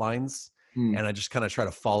outlines, and I just kind of try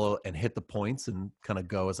to follow and hit the points and kind of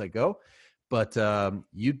go as I go. But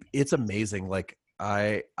it's amazing. Like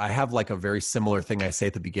I have like a very similar thing I say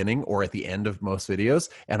at the beginning or at the end of most videos,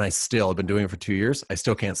 and I've been doing it for 2 years. I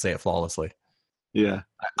still can't say it flawlessly. Yeah,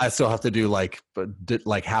 I still have to do like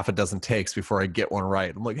half a dozen takes before I get one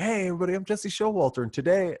right. I'm like, hey, everybody, I'm Jesse Showalter, and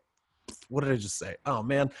today, what did I just say? Oh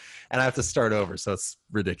man, and I have to start over, so it's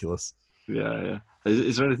ridiculous. Yeah.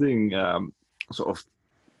 Is there anything sort of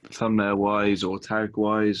thumbnail wise or tag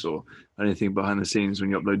wise or anything behind the scenes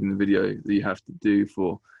when you're uploading the video that you have to do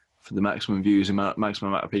for the maximum views and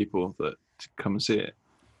maximum amount of people that to come and see it?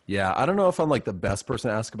 Yeah, I don't know if I'm like the best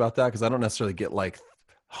person to ask about that because I don't necessarily get like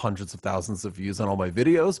hundreds of thousands of views on all my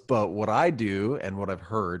videos. But what I do, and what I've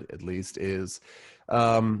heard at least, is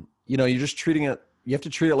you're just treating it. You have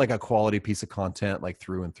to treat it like a quality piece of content, like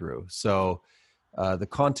through and through. So the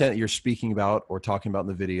content you're speaking about or talking about in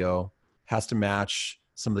the video has to match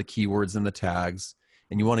some of the keywords in the tags,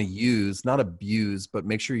 and you want to use, not abuse, but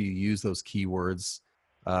make sure you use those keywords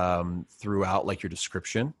throughout like your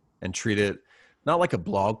description, and treat it not like a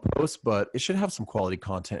blog post, but it should have some quality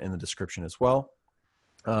content in the description as well.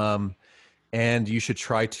 And you should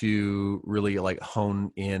try to really like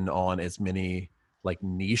hone in on as many like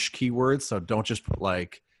niche keywords. So don't just put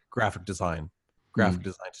like graphic design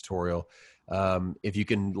tutorial. If you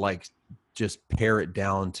can like just pare it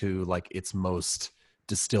down to like its most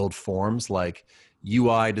distilled forms, like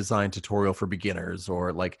UI design tutorial for beginners,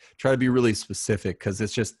 or like try to be really specific, because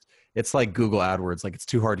it's like Google AdWords. Like it's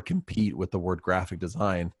too hard to compete with the word graphic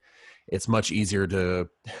design. It's much easier to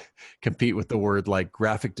compete with the word like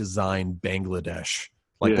graphic design Bangladesh.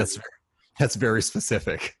 Like that's very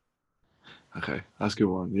specific. Okay, that's a good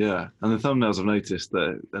one. Yeah, and the thumbnails, I've noticed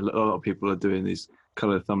that a lot of people are doing these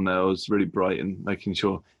colored thumbnails, really bright, and making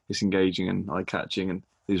sure it's engaging and eye-catching, and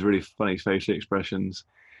these really funny facial expressions.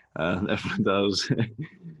 Everyone does.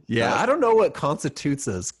 Yeah, I don't know what constitutes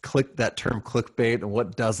as that term clickbait and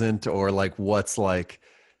what doesn't, or like what's like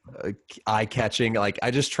eye-catching. Like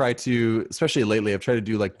I just try to, especially lately, I've tried to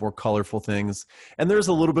do like more colorful things, and there's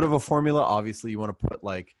a little bit of a formula. Obviously, you want to put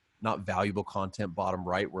like not valuable content bottom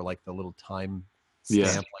right, where like the little time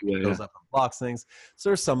stamp goes up and blocks things. So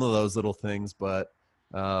there's some of those little things, but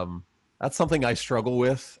that's something I struggle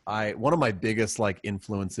with. One of my biggest like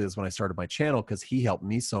influences when I started my channel, because he helped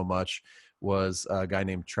me so much, was a guy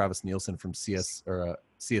named Travis Nielsen from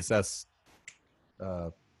CSS.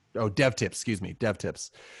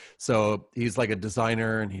 DevTips. So he's like a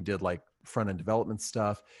designer, and he did like front end development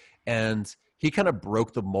stuff, and he kind of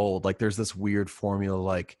broke the mold. Like there's this weird formula,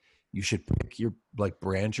 like you should pick your, like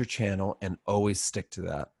brand your channel and always stick to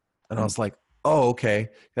that. And I was like, oh, okay,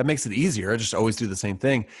 that makes it easier. I just always do the same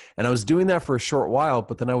thing. And I was doing that for a short while,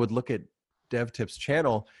 but then I would look at DevTips'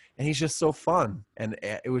 channel, and he's just so fun. And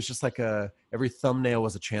it was just like every thumbnail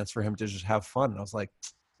was a chance for him to just have fun. And I was like,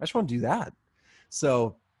 I just want to do that.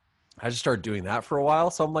 So I just started doing that for a while.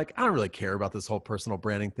 So I'm like, I don't really care about this whole personal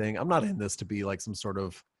branding thing. I'm not in this to be like some sort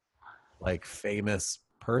of like famous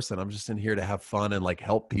person. I'm just in here to have fun and like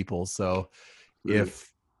help people. So Really.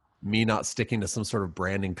 if me not sticking to some sort of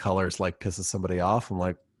branding colors like pisses somebody off, I'm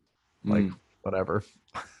like Mm. whatever.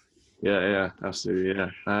 Yeah, absolutely. Yeah.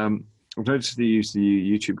 I've noticed that you use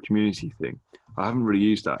the YouTube community thing. I haven't really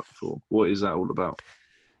used that before. What is that all about?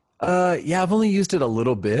 Yeah, I've only used it a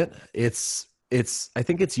little bit. I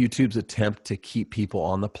think it's YouTube's attempt to keep people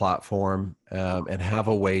on the platform and have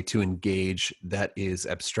a way to engage that is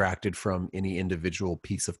abstracted from any individual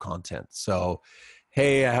piece of content. So,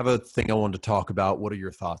 hey, I have a thing I wanted to talk about. What are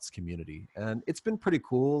your thoughts, community? And it's been pretty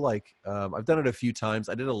cool. Like I've done it a few times.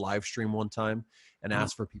 I did a live stream one time and Oh,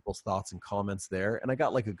 asked for people's thoughts and comments there, and I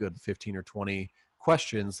got like a good 15 or 20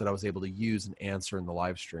 questions that I was able to use and answer in the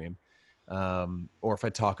live stream. Or if I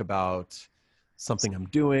talk about something I'm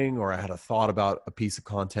doing, or I had a thought about a piece of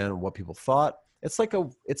content and what people thought, it's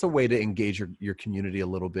a way to engage your community a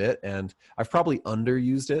little bit. And I've probably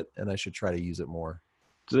underused it, and I should try to use it more.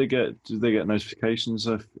 do they get notifications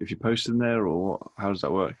if you post in there, or what? How does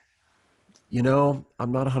that work? You know,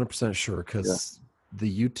 I'm not 100% sure Yeah. because the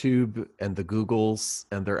YouTube and the Googles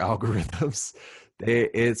and their algorithms,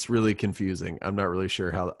 it's really confusing. I'm not really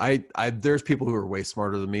sure how there's people who are way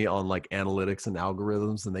smarter than me on like analytics and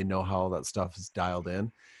algorithms, and they know how that stuff is dialed in.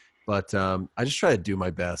 But I just try to do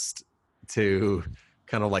my best to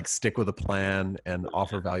kind of like stick with a plan and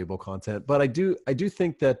offer valuable content. But I do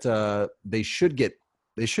think that they should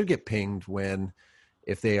get pinged when,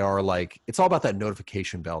 if they are like, it's all about that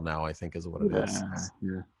notification bell now, I think is what it is.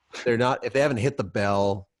 Yeah. They're not, if they haven't hit the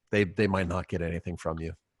bell, they might not get anything from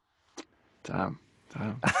you. Damn.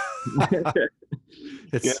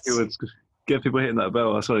 It's, Get people hitting that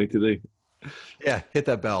bell. That's what I need to do. yeah, hit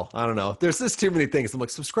that bell. I don't know. There's just too many things. I'm like,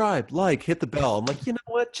 subscribe, like, hit the bell. I'm like, you know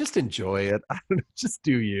what? Just enjoy it. I don't know. Just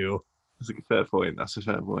do you. That's a fair point. That's a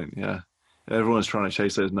fair point. Yeah. Everyone's trying to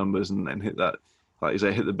chase those numbers and hit that. Like you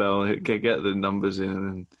say, hit the bell, get the numbers in,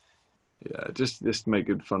 and yeah, just make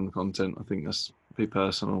good fun content. I think that's be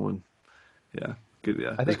personal and yeah, good. Yeah,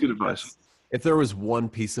 I that's think good advice. if there was one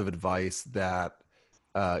piece of advice that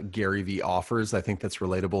Gary Vee offers, I think that's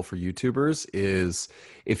relatable for YouTubers, is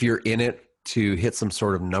if you're in it to hit some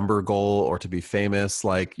sort of number goal or to be famous,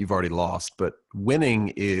 like, you've already lost. But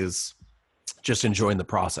winning is just enjoying the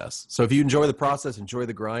process. So if you enjoy the process, enjoy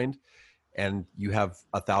the grind, and you have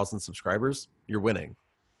 1,000 subscribers, you're winning,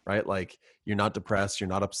 right? Like, you're not depressed, you're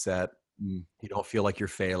not upset, Mm. you don't feel like you're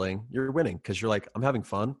failing. You're winning because you're like, I'm having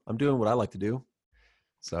fun, I'm doing what I like to do.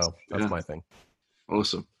 So that's Yeah, my thing.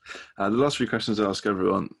 awesome. The last few questions I ask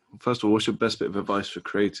everyone. First of all, what's your best bit of advice for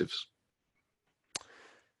creatives?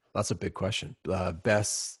 That's a big question.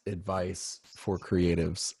 Best advice for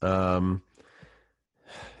creatives.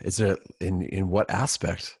 Is it in what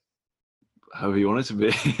aspect? However you want it to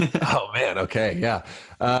be. Oh man, okay, yeah.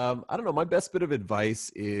 I don't know. My best bit of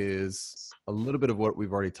advice is a little bit of what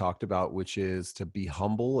we've already talked about, which is to be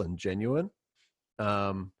humble and genuine.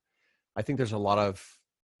 I think there's a lot of,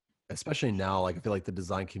 especially now, like, I feel like the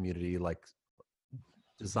design community, like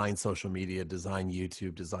design social media, design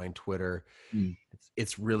YouTube, design Twitter, Mm.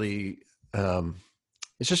 it's really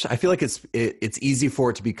it's just, I feel like it's easy for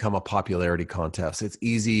it to become a popularity contest. It's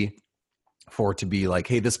easy for it to be like,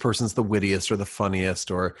 hey, this person's the wittiest or the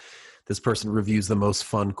funniest, or this person reviews the most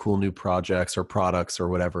fun, cool new projects or products or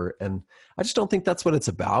whatever. And I just don't think that's what it's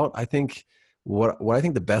about. I think what I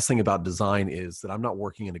think the best thing about design is that I'm not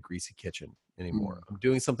working in a greasy kitchen anymore. I'm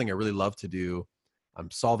doing something I really love to do.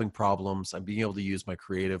 I'm solving problems. I'm being able to use my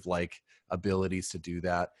creative like abilities to do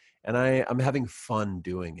that. And I'm having fun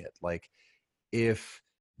doing it. Like, if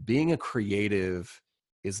being a creative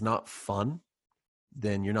is not fun,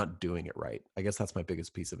 then you're not doing it right. I guess that's my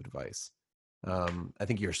biggest piece of advice. I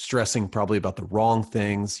think you're stressing probably about the wrong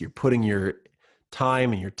things. You're putting your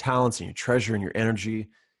time and your talents and your treasure and your energy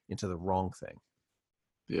into the wrong thing.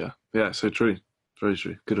 Yeah, so true. Very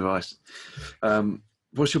true. Good advice.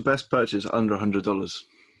 What's your best purchase under $100?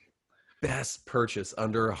 Best purchase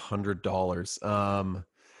under $100.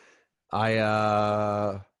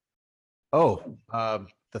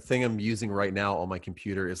 The thing I'm using right now on my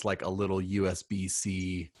computer is like a little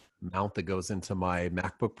USB-C mount that goes into my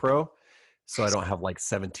MacBook Pro. So I don't have like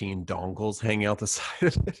 17 dongles hanging out the side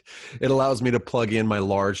of it. It allows me to plug in my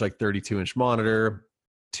large, like 32-inch monitor,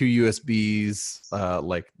 2 USBs,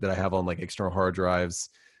 like that I have on like external hard drives,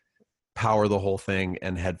 power the whole thing,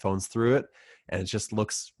 and headphones through it. And it just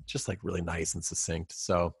looks just like really nice and succinct.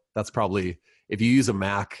 So that's probably, if you use a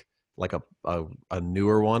Mac, like a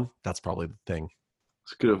newer one, that's probably the thing.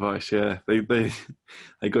 It's good advice. Yeah, they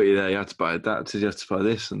they got you there. You had to buy adapters, you had to buy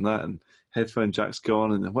this and that, and headphone jack's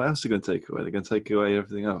gone. And then what else are they going to take away? They're going to take away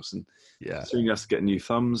everything else. And Yeah. soon you have to get new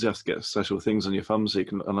thumbs. You have to get special things on your thumbs so you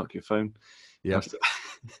can unlock your phone. Yep.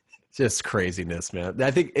 Just craziness, man.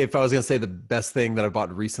 I think if I was going to say the best thing that I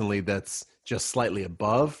bought recently that's just slightly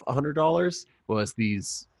above $100 was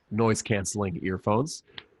these noise canceling earphones.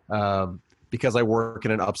 Because I work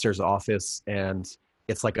in an upstairs office and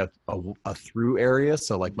it's like a through area.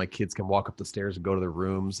 So like my kids can walk up the stairs and go to their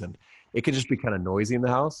rooms, and it can just be kind of noisy in the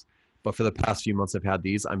house. But for the past few months I've had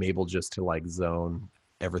these, I'm able just to like zone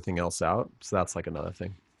everything else out. So that's like another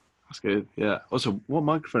thing. That's good. Yeah. Also, what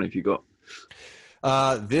microphone have you got?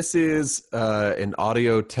 This is an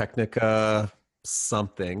Audio Technica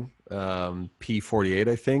something, P48,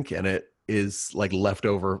 I think, and it is like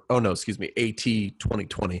leftover. Oh no, excuse me, AT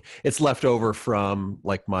 2020. It's leftover from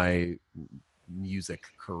like my music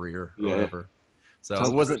career or whatever. So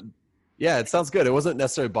it wasn't. Yeah, it sounds good. It wasn't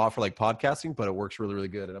necessarily bought for like podcasting, but it works really, really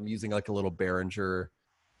good. And I'm using like a little Behringer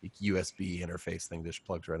USB interface thing that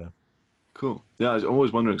plugs right in. Cool. Yeah, I was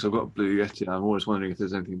always wondering, because I've got a Blue Yeti, and I'm always wondering if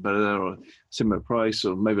there's anything better there or similar price,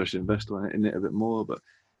 or maybe I should invest in it a bit more. But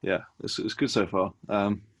yeah, it's good so far.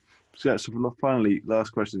 So finally,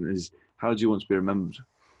 last question is, how do you want to be remembered?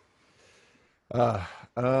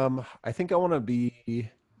 I think I want to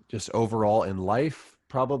be just overall in life.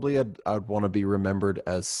 Probably I'd want to be remembered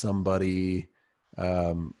as somebody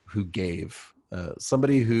who gave,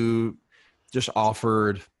 somebody who just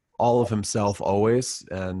offered all of himself always.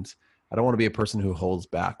 And I don't want to be a person who holds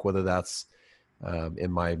back, whether that's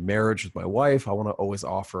in my marriage with my wife. I want to always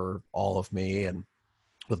offer all of me, and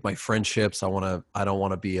with my friendships, I don't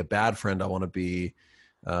want to be a bad friend. I want to be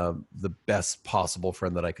the best possible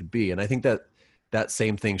friend that I could be. And I think that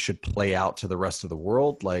same thing should play out to the rest of the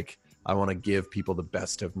world. Like, I want to give people the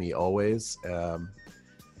best of me always.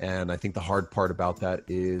 And I think the hard part about that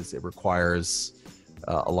is it requires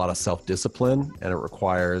a lot of self-discipline, and it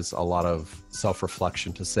requires a lot of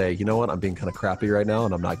self-reflection to say, you know what, I'm being kind of crappy right now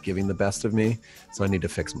and I'm not giving the best of me, so I need to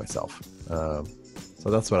fix myself. So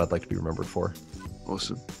that's what I'd like to be remembered for.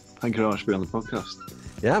 Awesome. Thank you very much for being on the podcast.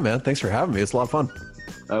 Yeah, man. Thanks for having me. It's a lot of fun.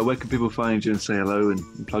 Where can people find you and say hello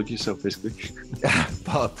and plug yourself, basically?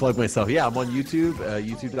 Plug myself. Yeah, I'm on YouTube,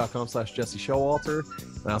 youtube.com/Jesse Showalter.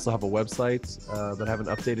 And I also have a website that I haven't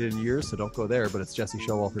updated in years, so don't go there, but it's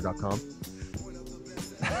jesseshowalter.com.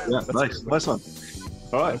 Yeah, nice one.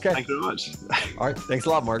 All right. Okay. Thank you very much. All right. Thanks a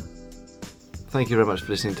lot, Mark. Thank you very much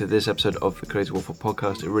for listening to this episode of the Creative Waffle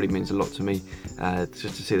podcast. It really means a lot to me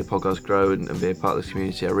just to see the podcast grow and be a part of this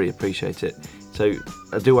community. I really appreciate it. So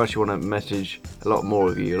I do actually want to message a lot more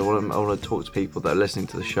of you. I want to talk to people that are listening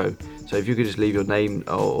to the show. So if you could just leave your name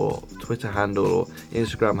or Twitter handle or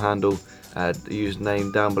Instagram handle,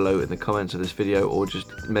 username down below in the comments of this video, or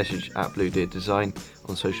just message at Blue Deer Design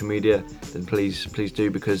on social media, then please do,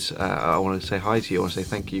 because I want to say hi to you. I want to say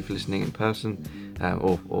thank you for listening in person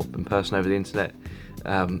or in person over the internet.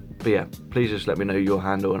 But yeah, please just let me know your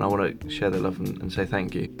handle, and I want to share the love and say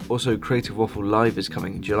thank you. Also, Creative Waffle Live is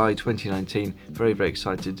coming July 2019. Very, very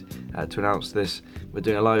excited to announce this. We're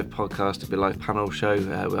doing a live podcast, a live panel show.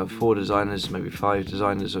 We have 4 designers, maybe 5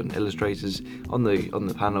 designers and illustrators on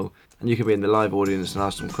the panel, and you can be in the live audience and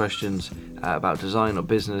ask them questions about design or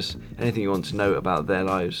business, anything you want to know about their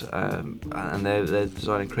lives and their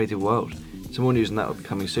design and creative world. Some more news on that will be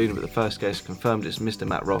coming soon, but the first guest confirmed is Mr.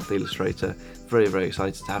 Matt Roth, the illustrator. Very, very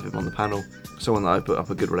excited to have him on the panel. Someone that I've put up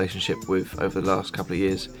a good relationship with over the last couple of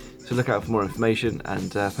years. So look out for more information,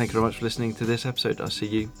 and thank you very much for listening to this episode. I'll see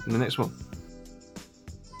you in the next one.